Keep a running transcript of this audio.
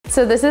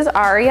So this is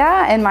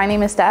Aria, and my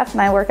name is Steph, and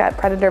I work at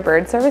Predator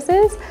Bird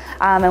Services,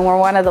 and we're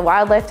one of the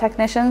wildlife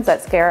technicians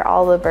that scare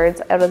all the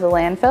birds out of the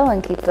landfill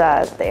and keep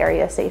the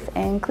area safe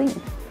and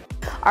clean.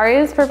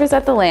 Aria's purpose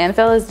at the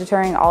landfill is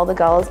deterring all the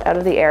gulls out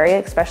of the area,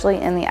 especially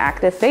in the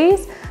active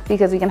phase,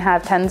 because we can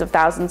have tens of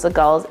thousands of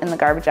gulls in the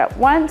garbage at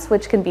once,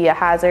 which can be a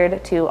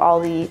hazard to all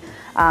the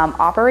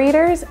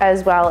operators,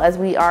 as well as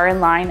we are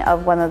in line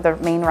of one of the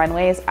main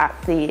runways at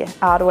the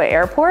Ottawa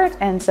airport,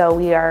 and so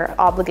we are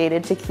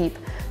obligated to keep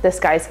the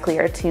skies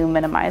clear to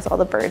minimize all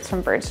the birds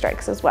from bird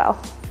strikes as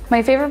well.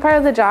 My favorite part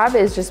of the job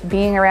is just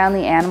being around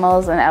the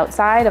animals and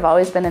outside. I've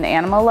always been an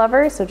animal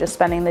lover, so just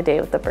spending the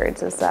day with the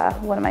birds is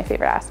one of my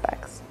favorite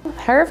aspects.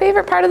 Her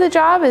favorite part of the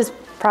job is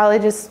probably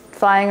just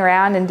flying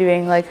around and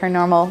doing like her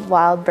normal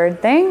wild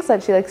bird things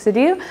that she likes to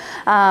do,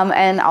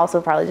 and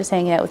also probably just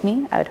hanging out with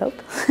me, I would hope.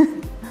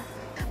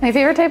 My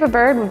favorite type of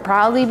bird would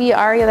probably be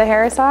Aria the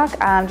harrisock,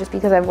 just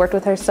because I've worked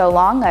with her so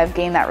long. I've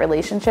gained that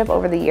relationship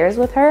over the years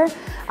with her,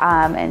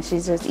 and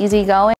she's just easygoing.